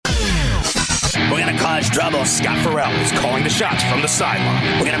We're going to cause trouble. Scott Farrell is calling the shots from the sideline.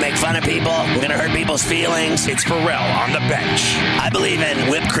 We're going to make fun of people. We're going to hurt people's feelings. It's Farrell on the bench. I believe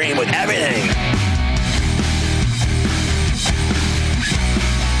in whipped cream with everything.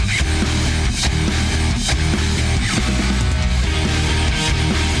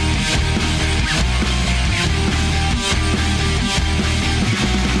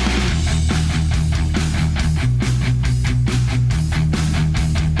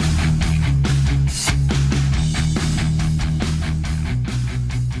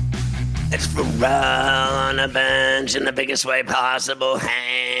 It's Farrell on the bench in the biggest way possible,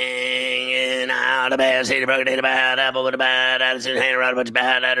 hanging out. A bad seed, a broken date, a bad apple with a bad attitude, hanging around a bunch of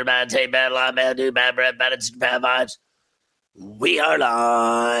bad attitude, bad tape, bad lie, bad dude, bad breath, bad attitude, bad vibes. We are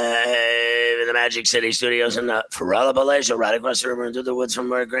live in the Magic City Studios in the Farrell Ballet Show, right across the river into the woods from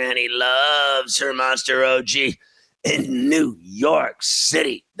where Granny loves her Monster OG in New York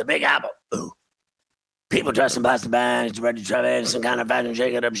City, the Big Apple. Ooh. People dressed in plastic bags, ready to try some kind of fashion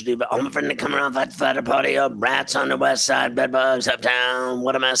shake it up, but all my friends that come around, fight the flatter party up, rats on the west side, bedbugs uptown.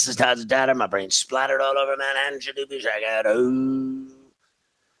 What a mess, this tide's a data. My brain splattered all over Manhattan, shadoobie shake it. Ooh.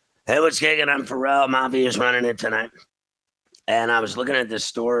 Hey, what's kicking? I'm Farrell. Mafia is running it tonight. And I was looking at this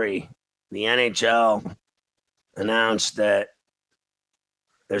story. The NHL announced that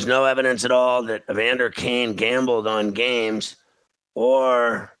there's no evidence at all that Evander Kane gambled on games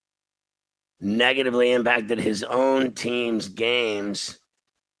or negatively impacted his own team's games.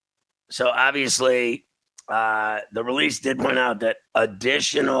 So obviously, the release did point out that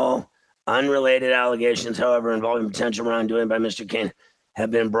additional unrelated allegations, however, involving potential wrongdoing by Mr. Kane have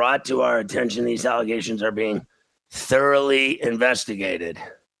been brought to our attention. These allegations are being thoroughly investigated.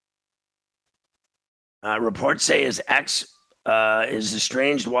 Reports say his his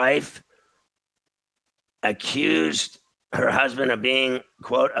estranged wife, accused her husband of being,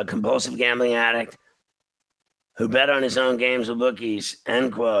 quote, a compulsive gambling addict who bet on his own games with bookies,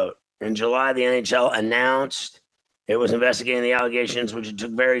 end quote. In July, the NHL announced it was investigating the allegations, which it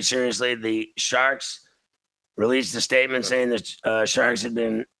took very seriously. The Sharks released a statement saying that Sharks had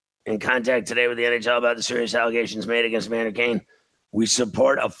been in contact today with the NHL about the serious allegations made against Evander Kane. We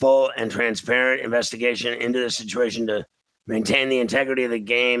support a full and transparent investigation into the situation to maintain the integrity of the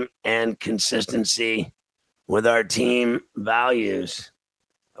game and consistency with our team values.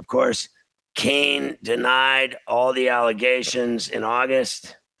 Of course, Kane denied all the allegations in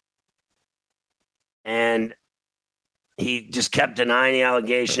August, and he just kept denying the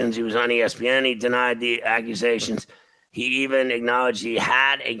allegations. He was on ESPN. He denied the accusations. He even acknowledged he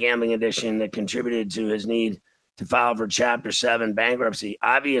had a gambling addiction that contributed to his need to file for Chapter 7 bankruptcy.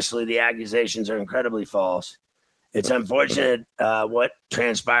 Obviously, the accusations are incredibly false. It's unfortunate what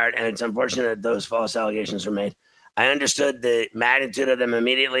transpired, and it's unfortunate that those false allegations were made. I understood the magnitude of them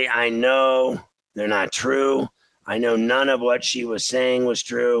immediately. I know they're not true. I know none of what she was saying was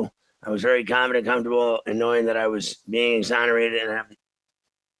true. I was very confident, comfortable in knowing that I was being exonerated and I'm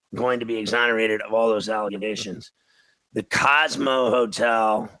going to be exonerated of all those allegations. The Cosmo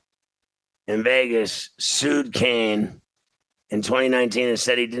Hotel in Vegas sued Kane in 2019 and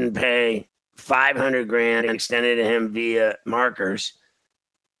said he didn't pay $500,000 extended to him via markers.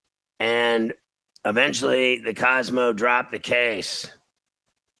 And eventually the Cosmo dropped the case.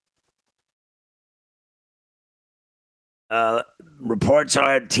 Reports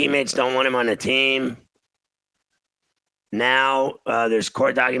are teammates don't want him on the team. Now there's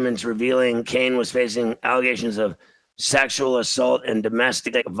court documents revealing Kane was facing allegations of sexual assault and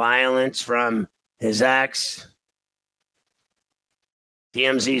domestic violence from his ex.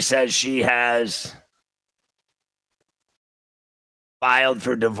 TMZ says she has filed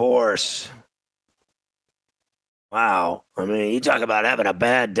for divorce. Wow. I mean, you talk about having a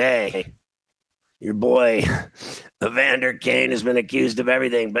bad day. Your boy, Evander Kane, has been accused of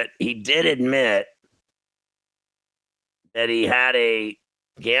everything, but he did admit that he had a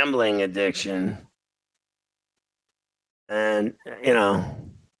gambling addiction. And, you know,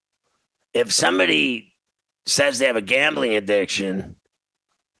 if somebody says they have a gambling addiction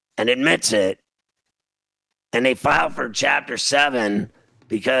and admits it, and they file for Chapter 7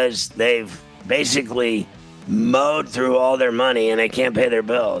 because they've basically mowed through all their money and they can't pay their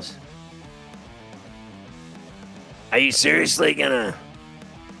bills, are you seriously going to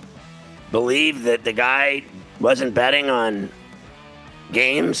believe that the guy wasn't betting on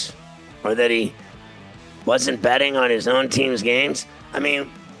games or that he wasn't betting on his own team's games? I mean,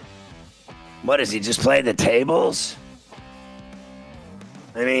 what does he just play the tables?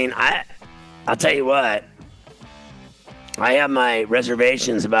 I mean, I'll tell you what, I have my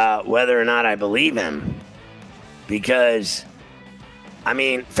reservations about whether or not I believe him, because I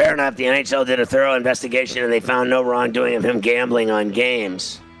mean, fair enough, the NHL did a thorough investigation and they found no wrongdoing of him gambling on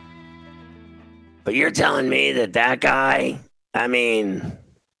games. But you're telling me that guy, I mean,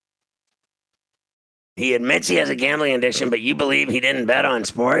 he admits he has a gambling addiction, but you believe he didn't bet on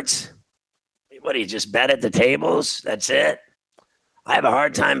sports? What, he just bet at the tables? That's it? I have a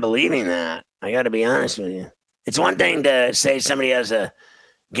hard time believing that. I got to be honest with you. It's one thing to say somebody has a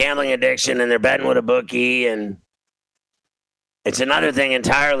gambling addiction and they're betting with a bookie, and it's another thing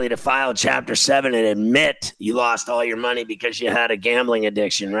entirely to file Chapter 7 and admit you lost all your money because you had a gambling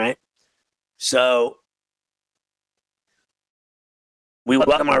addiction, right? So we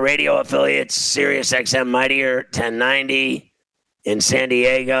welcome our radio affiliates, Sirius XM Mightier 1090 in San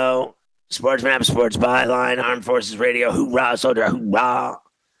Diego, Sports Map, Sports Byline, Armed Forces Radio, hoorah, soldier, hoorah.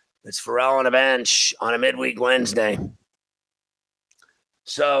 It's Pharrell on a bench on a midweek Wednesday.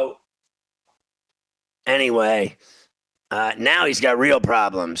 So, anyway, now he's got real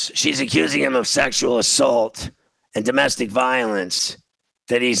problems. She's accusing him of sexual assault and domestic violence.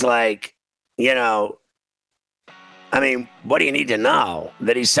 That he's like, you know, I mean, what do you need to know?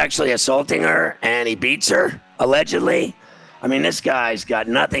 That he's sexually assaulting her and he beats her, allegedly? I mean, this guy's got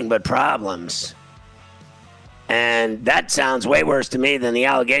nothing but problems. And that sounds way worse to me than the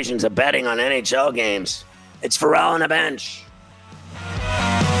allegations of betting on NHL games. It's Pharrell on a bench.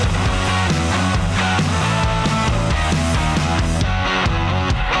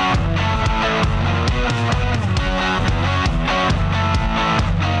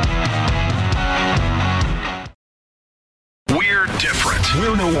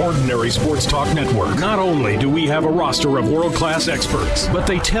 We're no ordinary sports talk network. Not only do we have a roster of world-class experts, but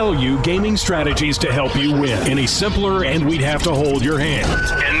they tell you gaming strategies to help you win. Any simpler and we'd have to hold your hand.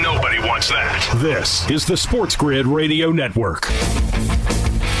 And nobody wants that. This is the Sports Grid Radio Network.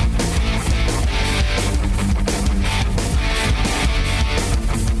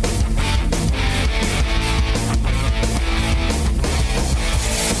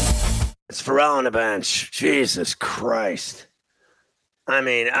 It's Pharrell on the bench. Jesus Christ. I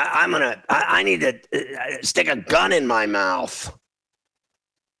mean, I need to stick a gun in my mouth.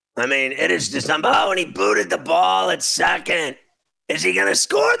 I mean, it is just, and he booted the ball at second. Is he going to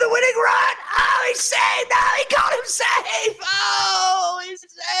score the winning run? Oh, he's saved. Oh, he got him safe. Oh, he's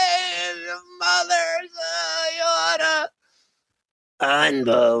saved. Mothers.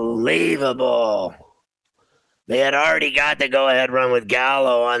 Unbelievable. They had already got the go-ahead run with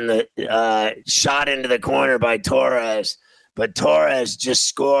Gallo on the shot into the corner by Torres. But Torres just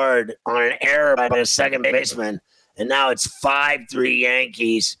scored on an error by the second baseman. And now it's 5-3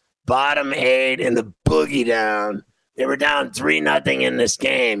 Yankees, bottom 8 in the boogie down. They were down 3-0 in this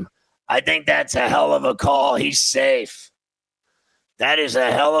game. I think that's a hell of a call. He's safe. That is a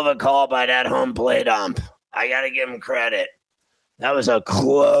hell of a call by that home plate ump. I got to give him credit. That was a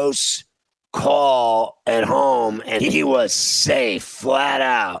close call at home, and he was safe, flat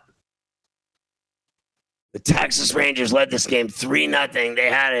out. The Texas Rangers led this game 3-0. They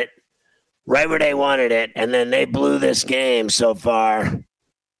had it right where they wanted it, and then they blew this game so far.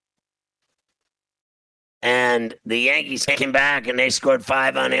 And the Yankees came back, and they scored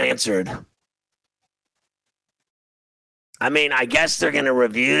 5 unanswered. I mean, I guess they're going to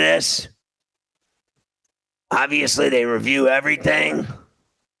review this. Obviously, they review everything.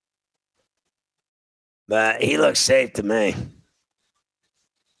 But he looks safe to me.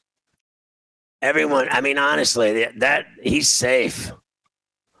 Everyone, I mean, honestly, that he's safe.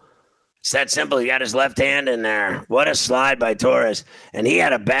 It's that simple. He got his left hand in there. What a slide by Torres. And he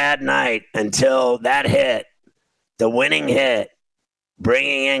had a bad night until that hit, the winning hit,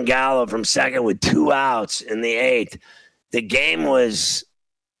 bringing in Gallo from second with 2 outs in the 8th. The game was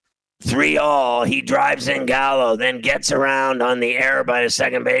 3-3. He drives in Gallo, then gets around on the error by the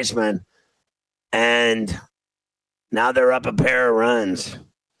second baseman. And now they're up a pair of runs.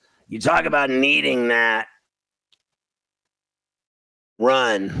 You talk about needing that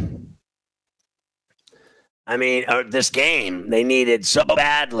run. I mean, this game, they needed so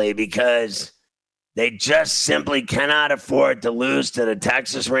badly because they just simply cannot afford to lose to the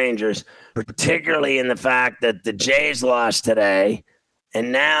Texas Rangers, particularly in the fact that the Jays lost today,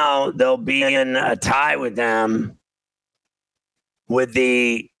 and now they'll be in a tie with them with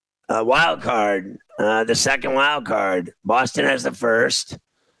the wild card, the second wild card. Boston has the first.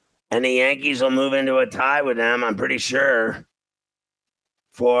 And the Yankees will move into a tie with them, I'm pretty sure,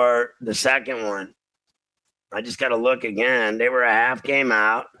 for the second one. I just got to look again. They were a half game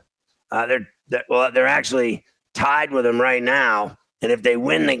out. They're actually tied with them right now. And if they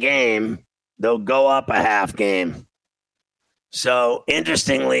win the game, they'll go up a half game. So,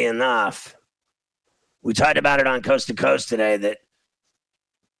 interestingly enough, we talked about it on Coast to Coast today that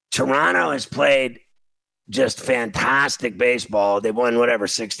Toronto has played just fantastic baseball. They won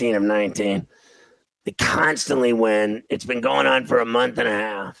 16 of 19. They constantly win. It's been going on for a month and a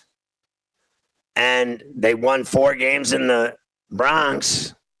half. And they won 4 games in the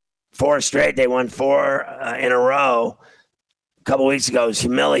Bronx, 4 straight. They won 4 in a row. A couple weeks ago, it was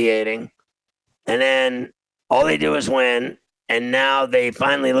humiliating. And then all they do is win. And now they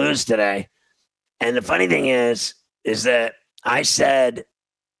finally lose today. And the funny thing is that I said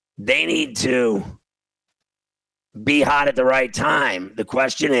they need to be hot at the right time. The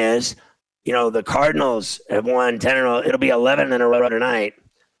question is, the Cardinals have won 10 in a row. It'll be 11 in a row tonight.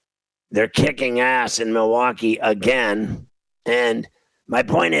 They're kicking ass in Milwaukee again. And my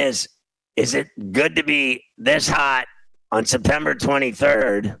point is it good to be this hot on September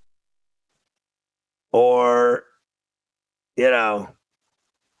 23rd? Or, here's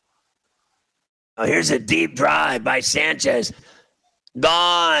a deep drive by Sanchez.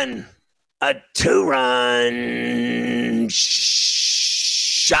 Gone. A 2-run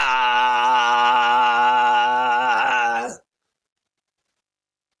shot.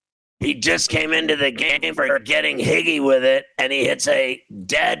 He just came into the game for getting Higgy with it, and he hits a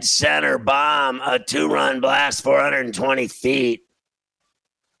dead center bomb, a 2-run blast, 420 feet.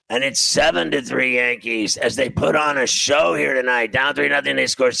 And it's 7-3 Yankees as they put on a show here tonight. Down 3-0, they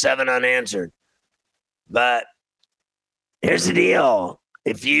score 7 unanswered. But here's the deal.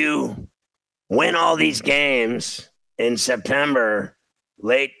 If you win all these games in September,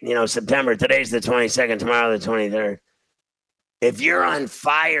 late, September, today's the 22nd, tomorrow the 23rd. If you're on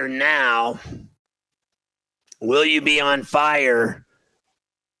fire now, will you be on fire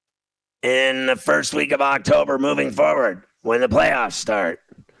in the first week of October moving forward when the playoffs start?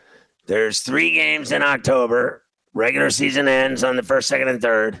 There's 3 games in October. Regular season ends on the 1st, 2nd, and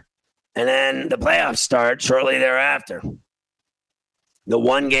 3rd. And then the playoffs start shortly thereafter. The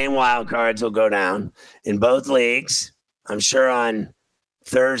 1-game wild cards will go down in both leagues. I'm sure on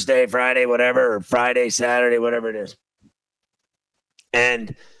Thursday, Friday, whatever, or Friday, Saturday, whatever it is.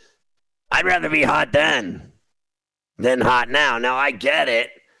 And I'd rather be hot then than hot now. Now, I get it.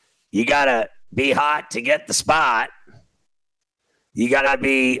 You got to be hot to get the spot. You got to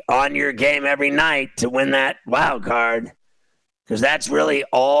be on your game every night to win that wild card, because that's really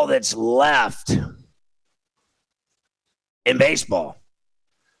all that's left in baseball.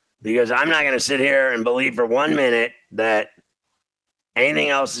 Because I'm not going to sit here and believe for 1 minute that anything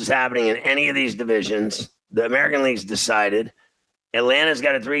else is happening in any of these divisions. The American League's decided. Atlanta's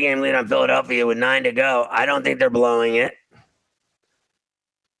got a 3-game lead on Philadelphia with 9 to go. I don't think they're blowing it.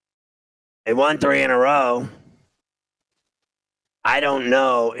 They won 3 in a row. I don't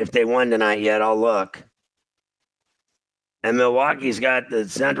know if they won tonight yet. I'll look. And Milwaukee's got the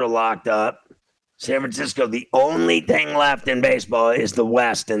Central locked up. San Francisco, the only thing left in baseball is the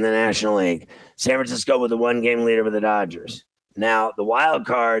West in the National League. San Francisco with a 1-game lead over the Dodgers. Now, the wild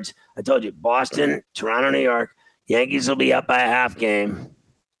cards, I told you, Boston, Toronto, New York. Yankees will be up by a half game.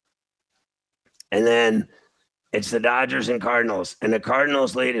 And then it's the Dodgers and Cardinals. And the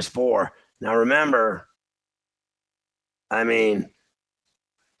Cardinals lead is 4. Now, remember, that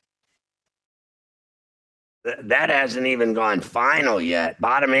hasn't even gone final yet.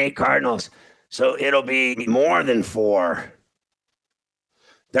 Bottom 8 Cardinals. So it'll be more than 4.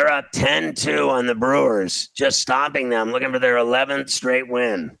 They're up 10-2 on the Brewers, just stopping them, looking for their 11th straight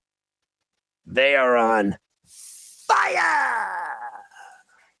win. They are on fire.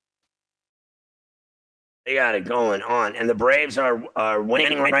 They got it going on. And the Braves are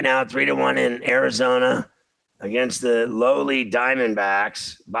winning right now, 3-1 in Arizona against the lowly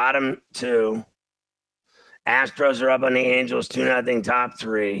Diamondbacks, bottom 2. Astros are up on the Angels, 2-0, top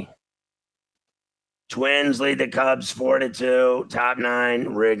 3. Twins lead the Cubs 4-2, top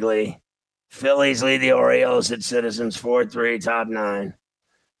 9, Wrigley. Phillies lead the Orioles at Citizens 4-3, top 9.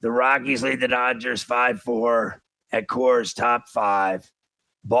 The Rockies lead the Dodgers 5-4 at Coors, top 5.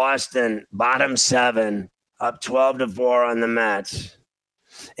 Boston, bottom 7, up 12-4 on the Mets.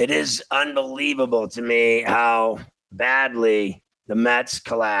 It is unbelievable to me how badly the Mets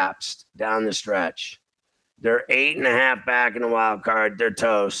collapsed down the stretch. They're 8.5 back in the wild card. They're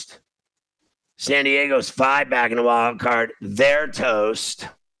toast. San Diego's 5 back in the wild card. They're toast.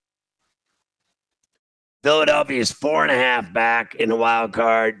 Philadelphia's 4.5 back in the wild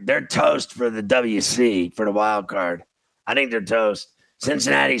card. They're toast for the WC, for the wild card. I think they're toast.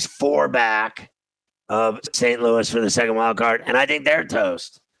 Cincinnati's 4 back of St. Louis for the second wild card, and I think they're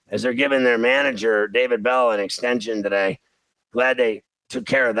toast, as they're giving their manager, David Bell, an extension today. Glad they took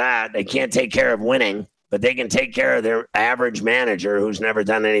care of that. They can't take care of winning, but they can take care of their average manager who's never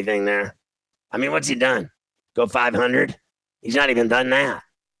done anything there. I mean, what's he done? Go 500? He's not even done that.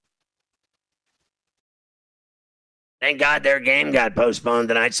 Thank God their game got postponed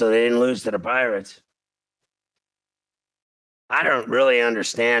tonight so they didn't lose to the Pirates. I don't really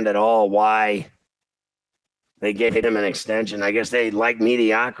understand at all why they gave him an extension. I guess they like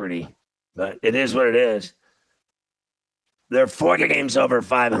mediocrity, but it is what it is. They're 4 games over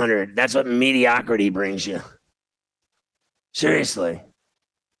 500. That's what mediocrity brings you. Seriously.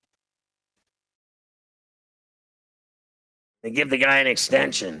 They give the guy an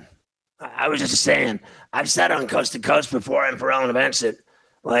extension. I was just saying, I've said on Coast to Coast before and for Ellen events that,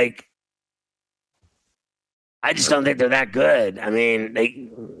 like, I just don't think they're that good. I mean,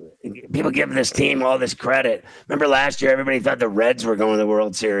 people give this team all this credit. Remember last year, everybody thought the Reds were going to the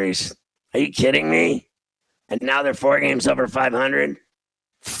World Series. Are you kidding me? And now they're 4 games over 500,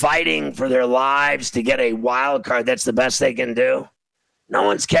 fighting for their lives to get a wild card. That's the best they can do. No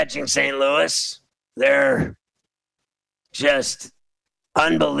one's catching St. Louis. They're just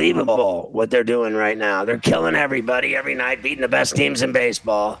unbelievable what they're doing right now. They're killing everybody every night, beating the best teams in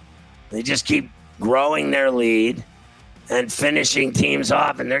baseball. They just keep growing their lead and finishing teams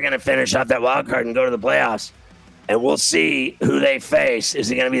off, and they're going to finish off that wild card and go to the playoffs. And we'll see who they face.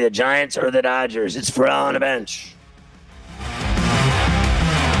 Is it going to be the Giants or the Dodgers? It's Ferrall on the bench.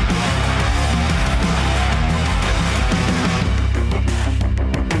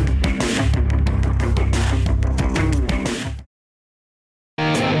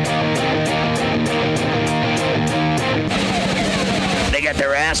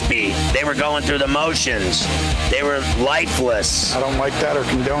 Their ass beat. They were going through the motions. They were lifeless. I don't like that or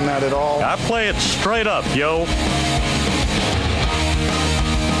condone that at all. I play it straight up, yo.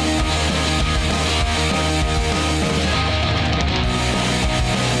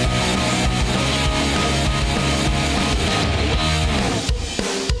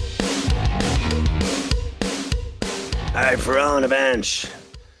 All right, Ferrall on the bench.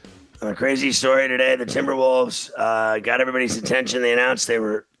 A crazy story today. The Timberwolves got everybody's attention. They announced they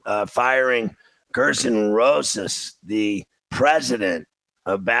were firing Gerson Rosas, the president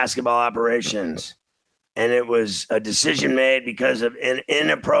of basketball operations. And it was a decision made because of an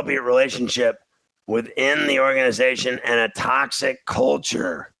inappropriate relationship within the organization and a toxic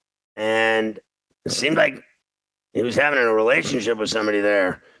culture. And it seemed like he was having a relationship with somebody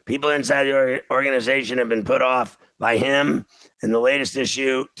there. People inside the organization have been put off by him. And the latest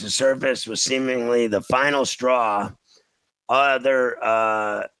issue to surface was seemingly the final straw.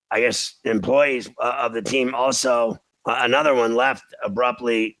 Other, employees of the team also, another one left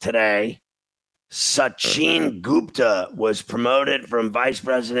abruptly today. Sachin Gupta was promoted from vice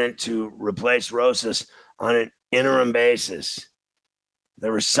president to replace Rosas on an interim basis.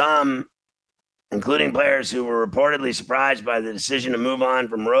 There were some, including players, who were reportedly surprised by the decision to move on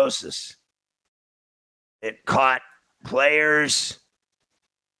from Rosas. It caught players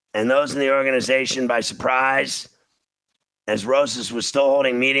and those in the organization by surprise, as Rosas was still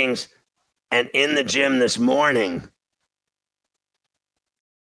holding meetings and in the gym this morning.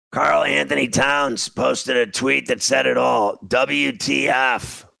 Karl Anthony Towns posted a tweet that said it all.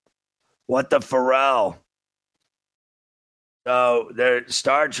 WTF. What the Ferrall? So the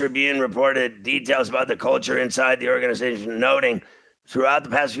Star Tribune reported details about the culture inside the organization, noting throughout the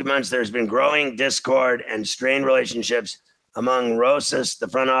past few months, there's been growing discord and strained relationships among Rosas, the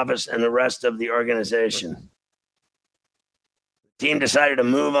front office, and the rest of the organization. The team decided to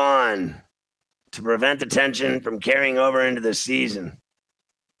move on to prevent the tension from carrying over into the season.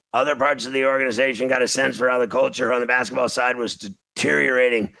 Other parts of the organization got a sense for how the culture on the basketball side was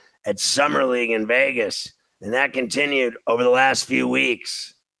deteriorating at Summer League in Vegas, and that continued over the last few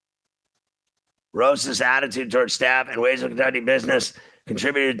weeks. Rosas' attitude towards staff and ways of conducting business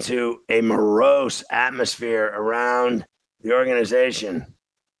contributed to a morose atmosphere around the organization.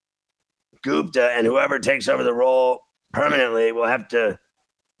 Gupta and whoever takes over the role permanently will have to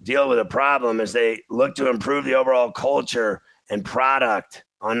deal with a problem as they look to improve the overall culture and product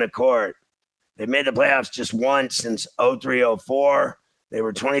on the court. They've made the playoffs just once since 03-04. They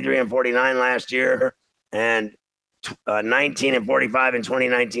were 23-49 last year and 19-45 in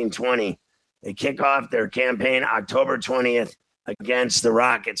 2019-20. They kick off their campaign October 20th against the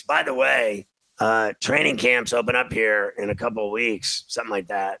Rockets. By the way, training camps open up here in a couple of weeks, something like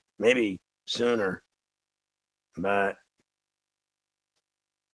that, maybe sooner. But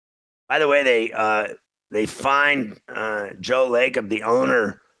by the way, they fined Joe Lacob, the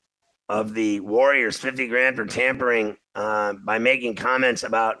owner of the Warriors, $50,000 for tampering by making comments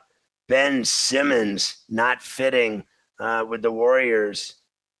about Ben Simmons not fitting with the Warriors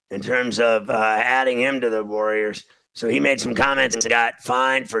in terms of adding him to the Warriors. So he made some comments and got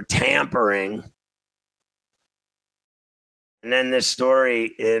fined for tampering. And then this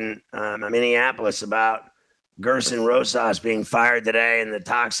story in Minneapolis about Gerson Rosas being fired today and the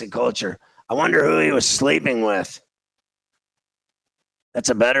toxic culture. I wonder who he was sleeping with. That's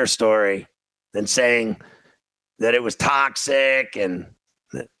a better story than saying that it was toxic and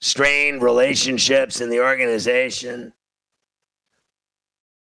strained relationships in the organization.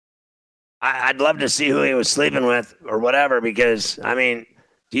 I'd love to see who he was sleeping with or whatever, because, I mean,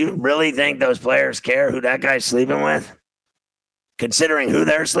 do you really think those players care who that guy's sleeping with? Considering who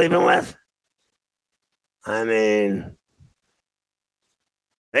they're sleeping with? I mean,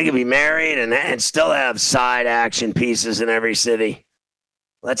 they could be married and still have side action pieces in every city.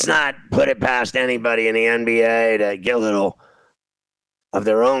 Let's not put it past anybody in the NBA to get a little of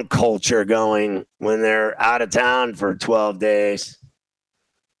their own culture going when they're out of town for 12 days.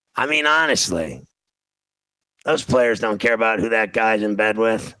 I mean, honestly, those players don't care about who that guy's in bed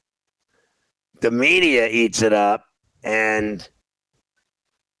with. The media eats it up, and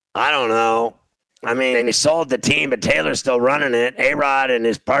I don't know. I mean, they sold the team, but Taylor's still running it. A-Rod and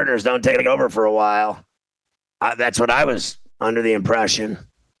his partners don't take it over for a while. That's what I was under the impression.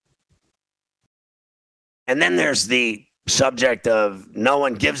 And then there's the subject of no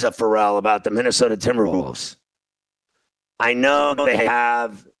one gives a Pharrell about the Minnesota Timberwolves. I know they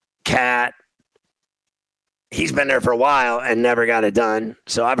have Cat. He's been there for a while and never got it done.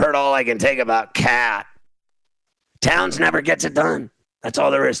 So I've heard all I can take about Cat. Towns never gets it done. That's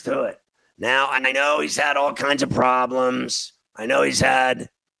all there is to it. Now, I know he's had all kinds of problems. I know he's had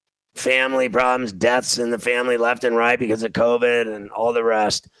family problems, deaths in the family left and right because of COVID and all the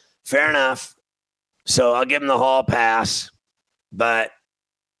rest. Fair enough. So I'll give him the hall pass. But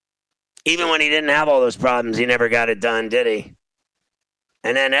even when he didn't have all those problems, he never got it done, did he?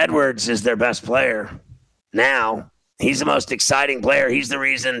 And then Edwards is their best player. Now, he's the most exciting player. He's the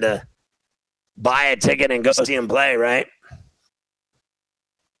reason to buy a ticket and go see him play, right?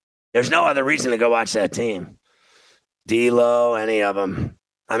 There's no other reason to go watch that team. D'Lo, any of them.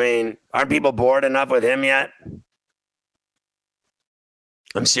 I mean, aren't people bored enough with him yet?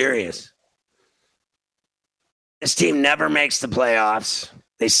 I'm serious. This team never makes the playoffs.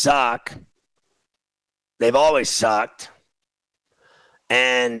 They suck. They've always sucked.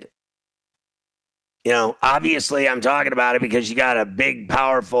 And, you know, obviously I'm talking about it because you got a big,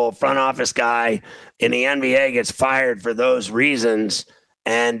 powerful front office guy in the NBA gets fired for those reasons.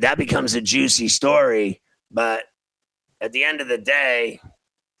 And that becomes a juicy story. But at the end of the day,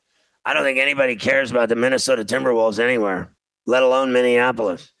 I don't think anybody cares about the Minnesota Timberwolves anywhere, let alone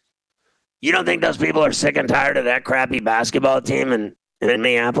Minneapolis. You don't think those people are sick and tired of that crappy basketball team in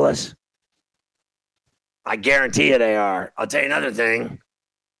Minneapolis? I guarantee you they are. I'll tell you another thing.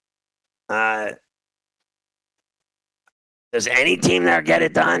 Does any team there get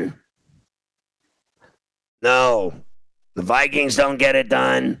it done? No. The Vikings don't get it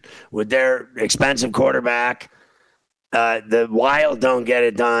done with their expensive quarterback. The Wild don't get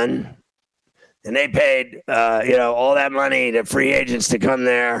it done. And they paid, all that money to free agents to come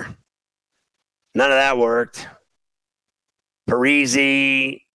there. None of that worked.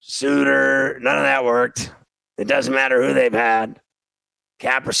 Parisi, Suter, none of that worked. It doesn't matter who they've had.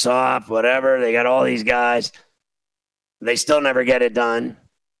 Kaprizov, whatever. They got all these guys. They still never get it done.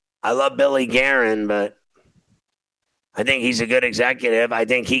 I love Billy Guerin, but I think he's a good executive. I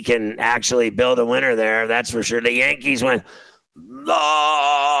think he can actually build a winner there. That's for sure. The Yankees went, the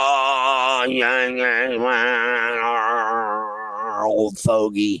Yankees went, old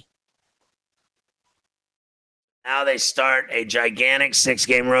fogey. Now they start a gigantic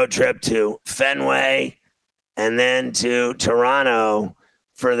 6-game road trip to Fenway and then to Toronto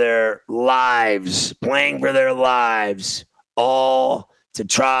for their lives, playing for their lives, all to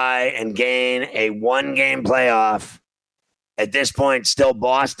try and gain a 1-game playoff. At this point, still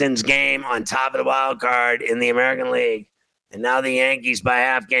Boston's game on top of the wild card in the American League. And now the Yankees by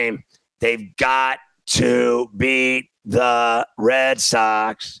half game. They've got to beat the Red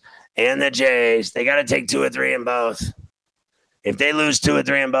Sox and the Jays. They got to take 2 or 3 in both. If they lose 2 or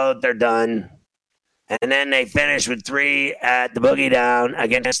 3 in both, they're done. And then they finish with 3 at the Boogie Down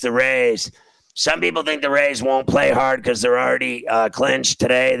against the Rays. Some people think the Rays won't play hard because they're already clinched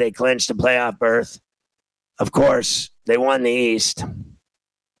today. They clinched a playoff berth. Of course, they won the East.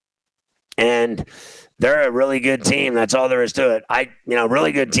 And they're a really good team. That's all there is to it.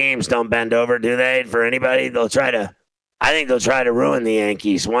 Really good teams don't bend over, do they? For anybody, I think they'll try to ruin the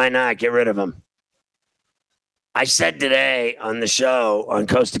Yankees. Why not? Get rid of them. I said today on the show on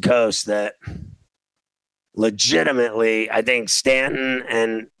Coast to Coast that legitimately, I think Stanton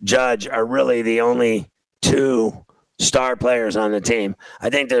and Judge are really the only 2 star players on the team. I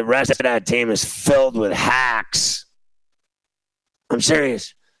think the rest of that team is filled with hacks. I'm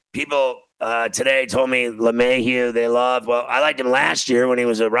serious. People today told me LeMahieu they love. Well, I liked him last year when he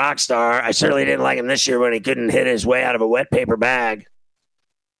was a rock star. I certainly didn't like him this year when he couldn't hit his way out of a wet paper bag.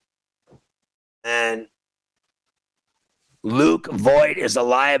 And Luke Voit is a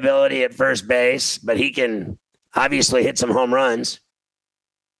liability at first base, but he can obviously hit some home runs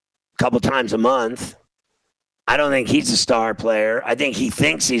a couple times a month. I don't think he's a star player. I think he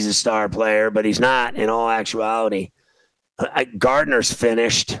thinks he's a star player, but he's not in all actuality. Gardner's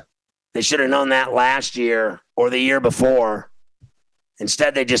finished. They should have known that last year or the year before.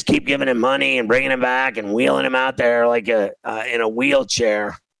 Instead, they just keep giving him money and bringing him back and wheeling him out there like in a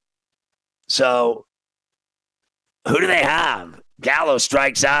wheelchair. So who do they have? Gallo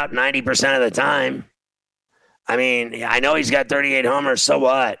strikes out 90% of the time. I mean, I know he's got 38 homers. So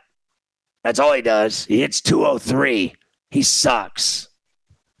what? That's all he does. He hits 203. He sucks.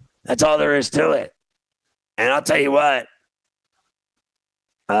 That's all there is to it. And I'll tell you what.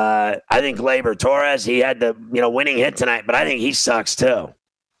 I think Gleyber Torres, he had the winning hit tonight, but I think he sucks too.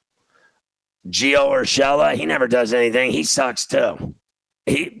 Gio Urshela, he never does anything. He sucks too.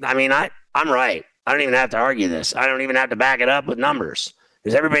 I'm right. I don't even have to argue this. I don't even have to back it up with numbers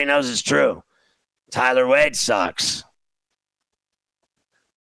because everybody knows it's true. Tyler Wade sucks.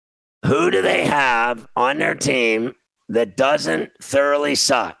 Who do they have on their team that doesn't thoroughly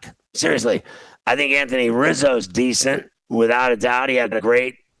suck? Seriously, I think Anthony Rizzo's decent, without a doubt. He had a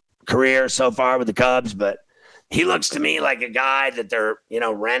great career so far with the Cubs, but he looks to me like a guy that they're,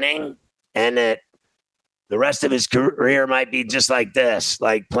 renting, and that the rest of his career might be just like this,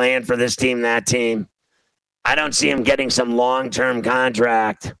 like playing for this team, that team. I don't see him getting some long-term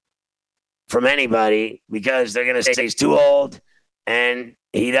contract from anybody because they're going to say he's too old, and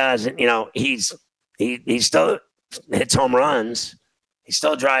he doesn't, he still hits home runs. He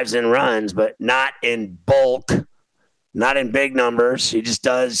still drives in runs, but not in bulk, not in big numbers. He just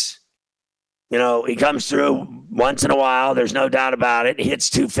does, he comes through once in a while. There's no doubt about it. He hits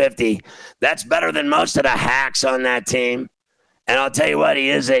 250. That's better than most of the hacks on that team. And I'll tell you what, he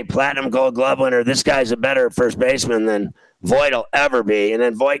is a platinum gold glove winner. This guy's a better first baseman than Voit will ever be. And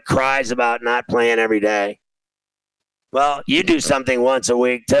then Voit cries about not playing every day. Well, you do something once a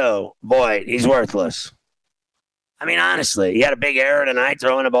week too. Voit, he's worthless. I mean, honestly, he had a big error tonight,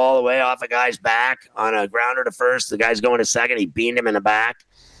 throwing the ball away off a guy's back on a grounder to first. The guy's going to second. He beamed him in the back.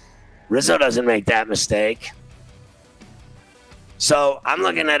 Rizzo doesn't make that mistake. So I'm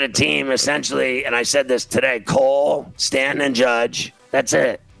looking at a team essentially, and I said this today, Cole, Stanton, and Judge. That's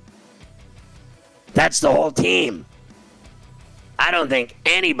it. That's the whole team. I don't think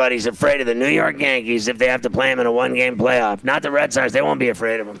anybody's afraid of the New York Yankees if they have to play them in a one-game playoff. Not the Red Sox. They won't be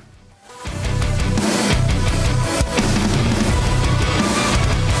afraid of them.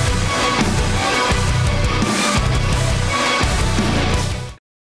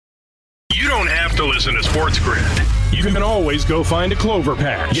 You don't have to listen to Sports Grid. You can always go find a clover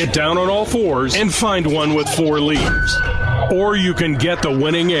patch, get down on all fours, and find one with 4 leaves. Or you can get the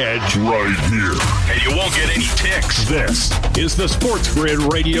winning edge right here. And you won't get any ticks. This is the Sports Grid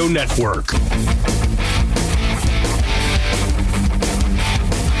Radio Network.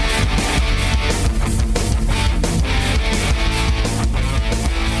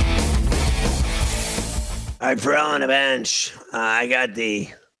 All right, for on the bench, I got the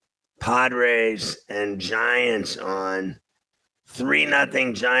Padres and Giants on.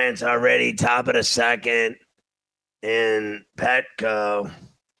 3-0 Giants already, top of the second in Petco.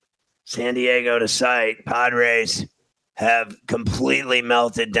 San Diego to sight. Padres have completely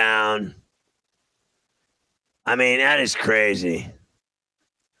melted down. I mean, that is crazy.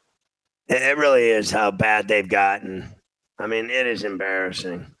 It really is how bad they've gotten. I mean, it is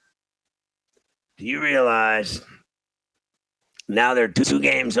embarrassing. Do you realize now they're 2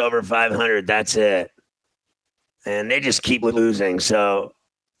 games over 500? That's it. And they just keep losing. So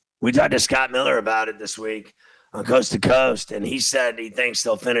we talked to Scott Miller about it this week on Coast to Coast, and he said he thinks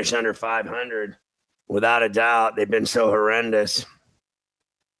they'll finish under 500 without a doubt. They've been so horrendous.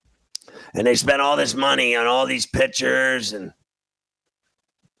 And they spent all this money on all these pitchers, and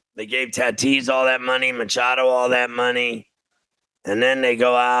they gave Tatis all that money, Machado all that money, and then they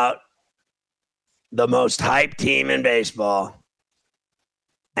go out, the most hyped team in baseball,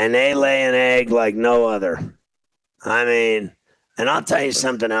 and they lay an egg like no other. I mean, and I'll tell you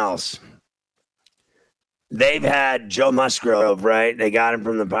something else. They've had Joe Musgrove, right? They got him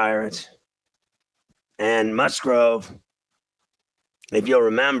from the Pirates. And Musgrove, if you'll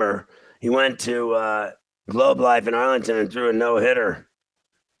remember, he went to Globe Life in Arlington and threw a no-hitter.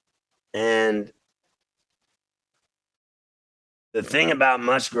 And the thing about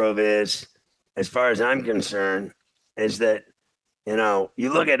Musgrove is, as far as I'm concerned, is that You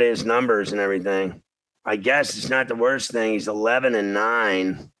look at his numbers and everything. I guess it's not the worst thing. He's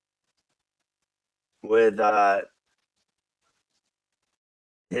 11-9 with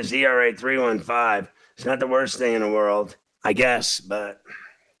his ERA 3.15. It's not the worst thing in the world, I guess, but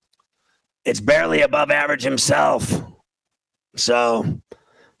it's barely above average himself. So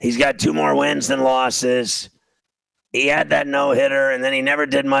he's got 2 more wins than losses. He had that no-hitter, and then he never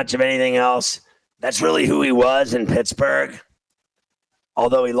did much of anything else. That's really who he was in Pittsburgh,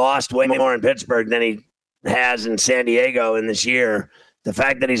 although he lost way more in Pittsburgh than he has in San Diego in this year. The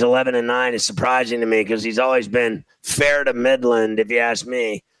fact that he's 11-9 is surprising to me because he's always been fair to Midland, if you ask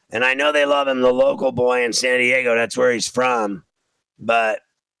me. And I know they love him, the local boy in San Diego. That's where he's from. But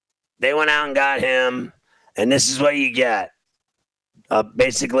they went out and got him, and this is what you get.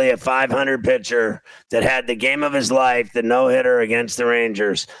 Basically a 500 pitcher that had the game of his life, the no-hitter against the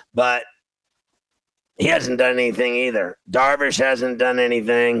Rangers. But he hasn't done anything either. Darvish hasn't done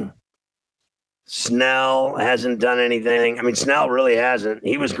anything. Snell hasn't done anything. I mean, Snell really hasn't.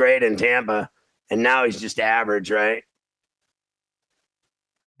 He was great in Tampa, and now he's just average, right?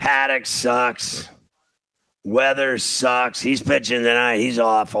 Paddock sucks. Weathers sucks. He's pitching tonight. He's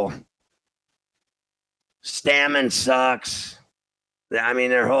awful. Stammen sucks. I mean,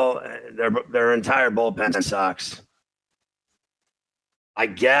 their entire bullpen sucks. I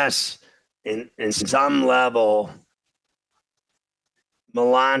guess in some level,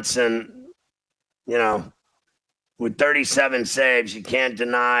 Melanson, with 37 saves, you can't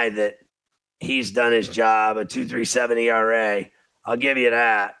deny that he's done his job. A 2.37 ERA, I'll give you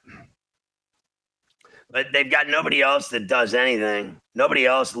that. But they've got nobody else that does anything. Nobody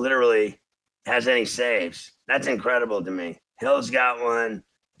else literally has any saves. That's incredible to me. Hill's got one.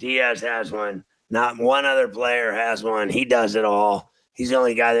 Diaz has one. Not one other player has one. He does it all. He's the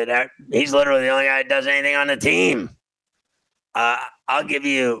only guy he's literally the only guy that does anything on the team. I'll give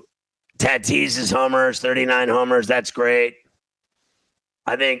you Tatis's homers, 39 homers. That's great.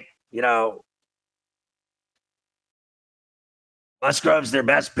 I think, Musgrove's their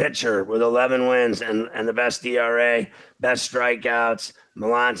best pitcher with 11 wins and the best ERA, best strikeouts,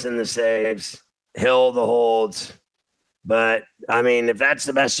 Melanson the saves, Hill the holds. But, I mean, if that's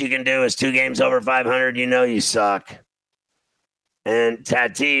the best you can do is 2 games over 500, you suck. And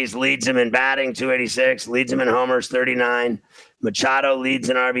Tatis leads him in batting, 286, leads him in homers, 39. Machado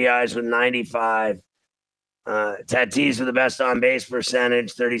leads in RBIs with 95. Tatis with the best on-base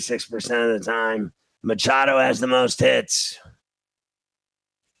percentage, 36% of the time. Machado has the most hits.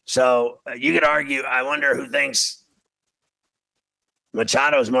 So you could argue, I wonder who thinks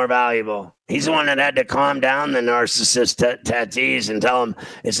Machado's more valuable. He's the one that had to calm down the narcissist Tatis and tell him,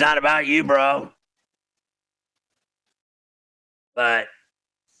 it's not about you, bro. But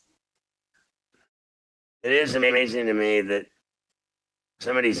it is amazing to me that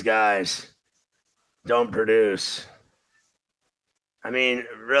some of these guys don't produce. I mean,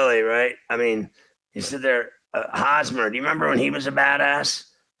 really, right? I mean, you sit there, Hosmer, do you remember when he was a badass?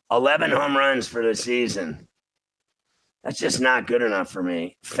 11 home runs for the season. That's just not good enough for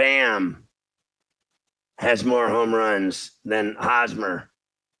me. Pham has more home runs than Hosmer.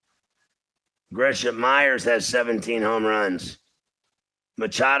 Grisham Myers has 17 home runs.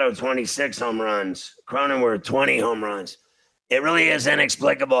 Machado, 26 home runs. Cronenworth, 20 home runs. It really is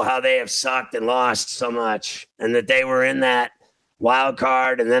inexplicable how they have sucked and lost so much and that they were in that wild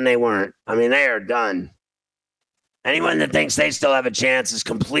card and then they weren't. I mean, they are done. Anyone that thinks they still have a chance is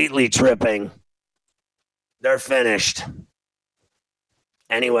completely tripping. They're finished.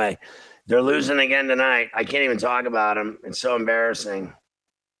 Anyway, they're losing again tonight. I can't even talk about them. It's so embarrassing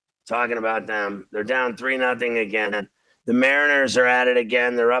talking about them. They're down 3-0 again. The Mariners are at it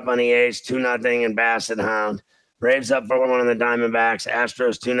again. They're up on the A's 2-0 in Bassett Hound. Braves up 4-1 on the Diamondbacks.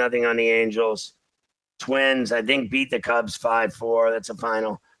 Astros 2-0 on the Angels. Twins, I think, beat the Cubs 5-4. That's a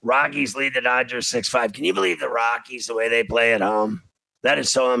final. Rockies lead the Dodgers 6-5. Can you believe the Rockies, the way they play at home? That is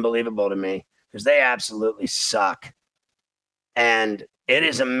so unbelievable to me because they absolutely suck. And it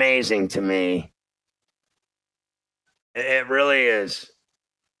is amazing to me. It really is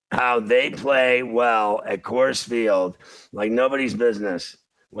how they play well at Coors Field like nobody's business.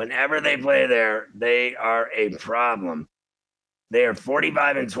 Whenever they play there, they are a problem. They are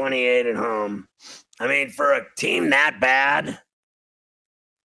 45-28 at home. I mean, for a team that bad,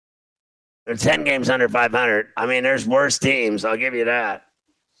 they're 10 games under 500. I mean, there's worse teams. I'll give you that.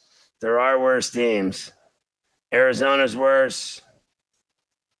 There are worse teams. Arizona's worse.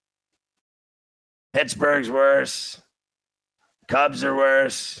 Pittsburgh's worse. Cubs are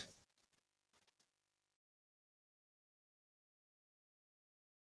worse.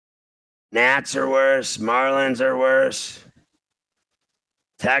 Nats are worse. Marlins are worse.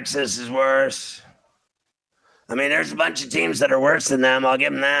 Texas is worse. I mean, there's a bunch of teams that are worse than them. I'll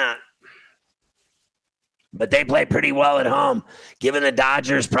give them that. But they play pretty well at home, given the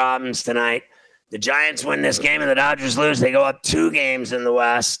Dodgers' problems tonight. The Giants win this game and the Dodgers lose. They go up 2 games in the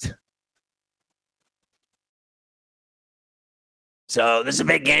West. So this is a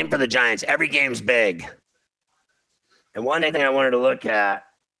big game for the Giants. Every game's big. And one thing I wanted to look at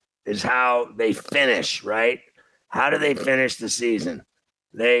is how they finish, right? How do they finish the season?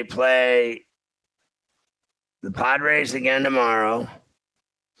 They play the Padres again tomorrow.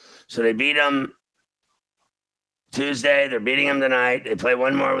 So they beat them Tuesday. They're beating them tonight. They play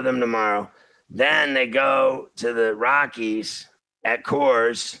one more with them tomorrow. Then they go to the Rockies at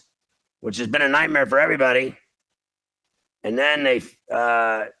Coors, which has been a nightmare for everybody. And then they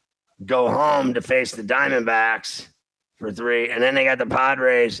go home to face the Diamondbacks for 3. And then they got the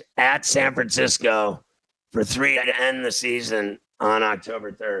Padres at San Francisco for 3 to end the season on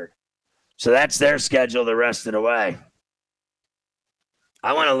October 3rd. So that's their schedule the rest of the way.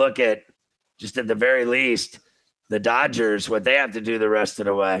 I want to look at, just at the very least, the Dodgers, what they have to do the rest of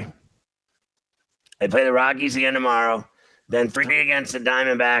the way. They play the Rockies again tomorrow, then 3 against the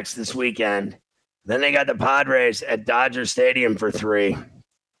Diamondbacks this weekend. Then they got the Padres at Dodger Stadium for 3.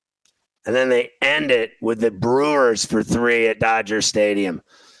 And then they end it with the Brewers for 3 at Dodger Stadium.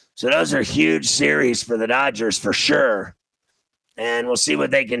 So those are huge series for the Dodgers for sure. And we'll see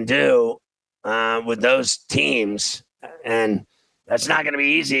what they can do with those teams. And that's not going to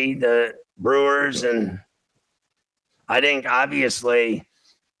be easy. The Brewers, and I think obviously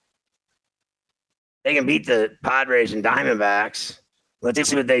they can beat the Padres and Diamondbacks. Let's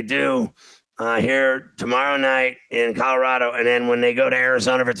see what they do here tomorrow night in Colorado. And then when they go to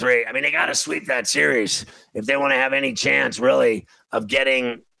Arizona for 3, I mean, they got to sweep that series if they want to have any chance really of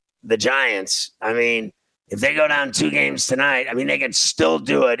getting the Giants. I mean, if they go down 2 games tonight, I mean, they can still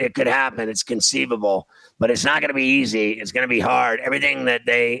do it. It could happen. It's conceivable, but it's not going to be easy. It's going to be hard. Everything that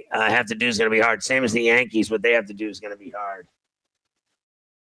they have to do is going to be hard. Same as the Yankees. What they have to do is going to be hard.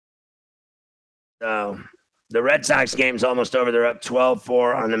 So the Red Sox game's almost over. They're up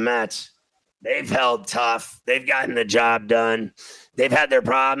 12-4 on the Mets. They've held tough. They've gotten the job done. They've had their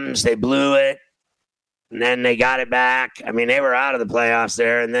problems. They blew it, and then they got it back. I mean, they were out of the playoffs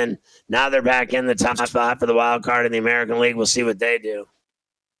there, and then now they're back in the top spot for the wild card in the American League. We'll see what they do.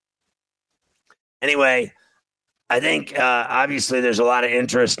 Anyway, I think obviously there's a lot of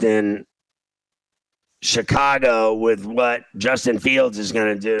interest in Chicago with what Justin Fields is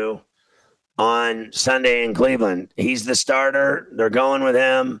going to do on Sunday in Cleveland. He's the starter. They're going with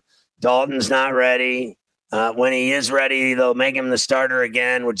him. Dalton's not ready. When he is ready, they'll make him the starter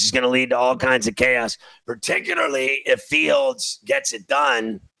again, which is going to lead to all kinds of chaos, particularly if Fields gets it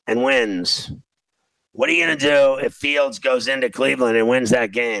done and wins. What are you going to do if Fields goes into Cleveland and wins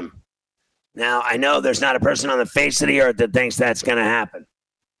that game? Now, I know there's not a person on the face of the earth that thinks that's going to happen.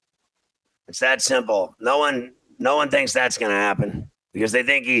 It's that simple. No one thinks that's going to happen because they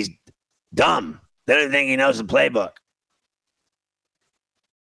think he's dumb. They don't think he knows the playbook.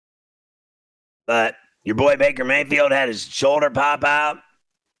 But your boy Baker Mayfield had his shoulder pop out.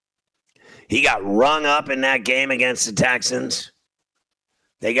 He got rung up in that game against the Texans.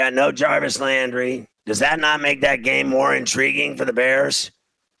 They got no Jarvis Landry. Does that not make that game more intriguing for the Bears?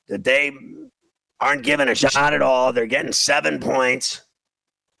 That they aren't given a shot at all. They're getting 7 points.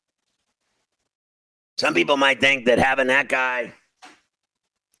 Some people might think that having that guy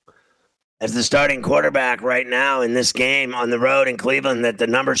as the starting quarterback right now in this game on the road in Cleveland, that the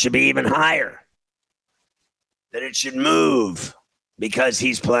number should be even higher. That it should move because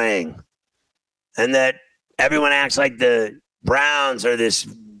he's playing. And that everyone acts like the Browns are this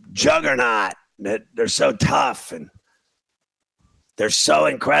juggernaut, that they're so tough and they're so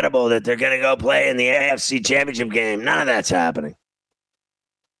incredible that they're going to go play in the AFC Championship game. None of that's happening.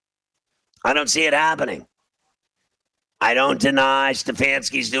 I don't see it happening. I don't deny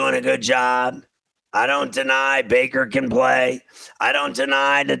Stefanski's doing a good job. I don't deny Baker can play. I don't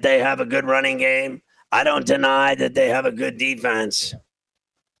deny that they have a good running game. I don't deny that they have a good defense.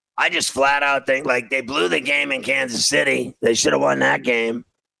 I just flat out think like they blew the game in Kansas City. They should have won that game.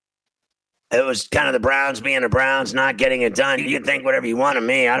 It was kind of the Browns being the Browns, not getting it done. You can think whatever you want of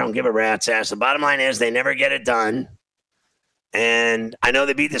me. I don't give a rat's ass. The bottom line is they never get it done. And I know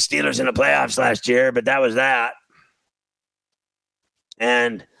they beat the Steelers in the playoffs last year, but that was that.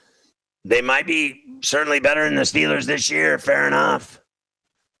 And they might be certainly better than the Steelers this year. Fair enough.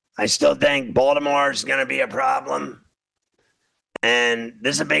 I still think Baltimore is going to be a problem. And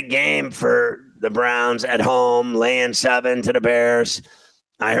this is a big game for the Browns at home, laying 7 to the Bears.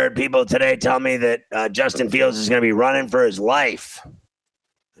 I heard people today tell me that Justin Fields is going to be running for his life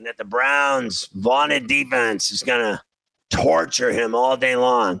and that the Browns' vaunted defense is going to torture him all day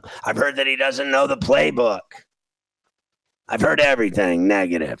long. I've heard that he doesn't know the playbook. I've heard everything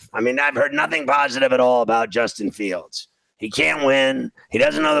negative. I mean, I've heard nothing positive at all about Justin Fields. He can't win. He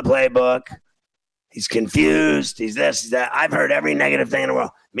doesn't know the playbook. He's confused. He's this, he's that. I've heard every negative thing in the world.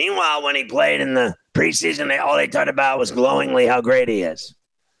 Meanwhile, when he played in the preseason, all they talked about was glowingly how great he is.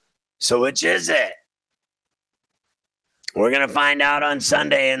 So which is it? We're going to find out on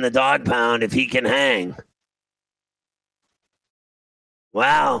Sunday in the dog pound if he can hang.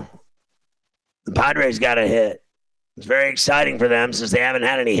 Wow. The Padres got a hit. It's very exciting for them since they haven't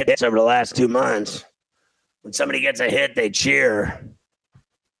had any hits over the last 2 months. When somebody gets a hit, they cheer.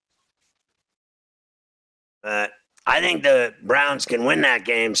 I think the Browns can win that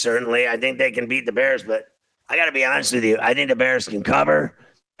game, certainly. I think they can beat the Bears, but I got to be honest with you. I think the Bears can cover,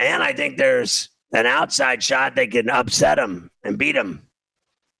 and I think there's an outside shot they can upset them and beat them.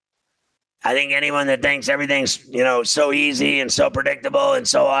 I think anyone that thinks everything's, so easy and so predictable and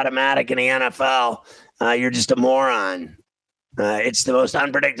so automatic in the NFL, you're just a moron. It's the most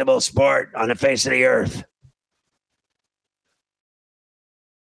unpredictable sport on the face of the earth.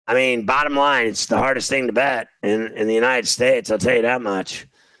 I mean, bottom line, it's the hardest thing to bet in the United States. I'll tell you that much.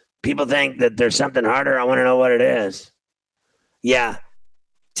 People think that there's something harder. I want to know what it is. Yeah,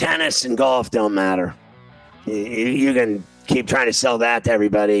 tennis and golf don't matter. You can keep trying to sell that to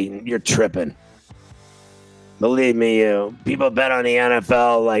everybody. You're tripping. Believe me, people bet on the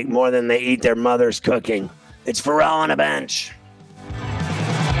NFL like more than they eat their mother's cooking. It's Pharrell on a bench.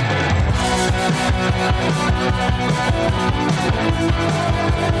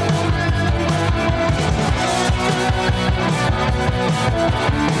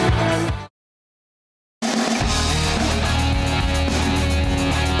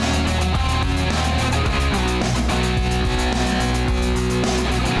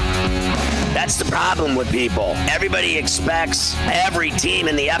 That's the problem with people. Everybody expects every team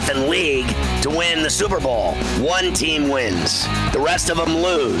in the effing league to win the Super Bowl. One team wins. The rest of them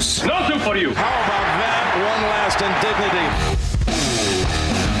lose. Nothing for you. How about that? One last indignity.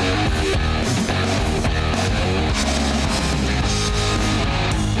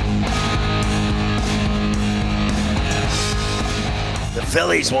 The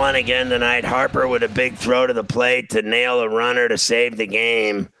Phillies won again tonight. Harper with a big throw to the plate to nail a runner to save the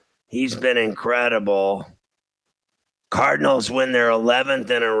game. He's been incredible. Cardinals win their 11th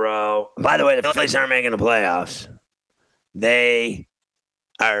in a row. By the way, the Phillies aren't making the playoffs. They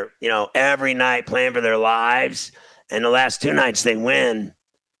are, every night playing for their lives. And the last 2 nights they win.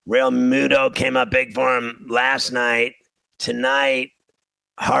 Real Muto came up big for him last night. Tonight,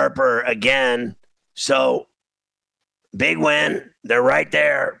 Harper again. So, big win. They're right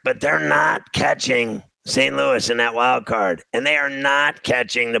there, but they're not catching St. Louis in that wild card. And they are not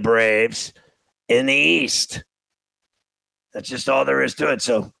catching the Braves in the East. That's just all there is to it.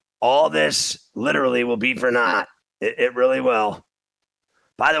 So all this literally will be for naught. It really will.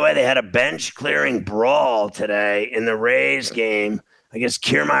 By the way, they had a bench clearing brawl today in the Rays game. I guess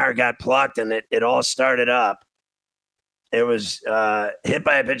Kiermaier got plucked and it all started up. It was hit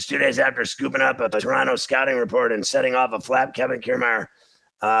by a pitch 2 days after scooping up a Toronto scouting report and setting off a flap. Kevin Kiermaier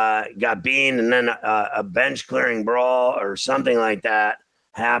got beamed, and then a bench clearing brawl or something like that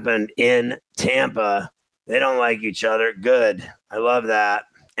happened in Tampa. They don't like each other. Good. I love that.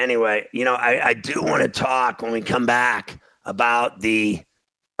 Anyway, I do want to talk when we come back about the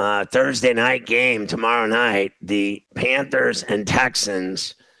Thursday night game tomorrow night. The Panthers and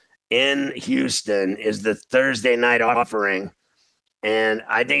Texans in Houston is the Thursday night offering. And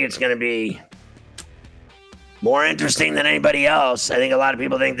I think it's going to be more interesting than anybody else. I think a lot of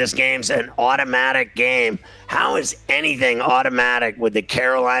people think this game's an automatic game. How is anything automatic with the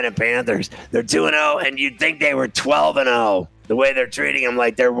Carolina Panthers? They're 2-0, and you'd think they were 12-0. The way they're treating them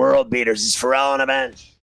like they're world beaters. Is Pharrell on a bench?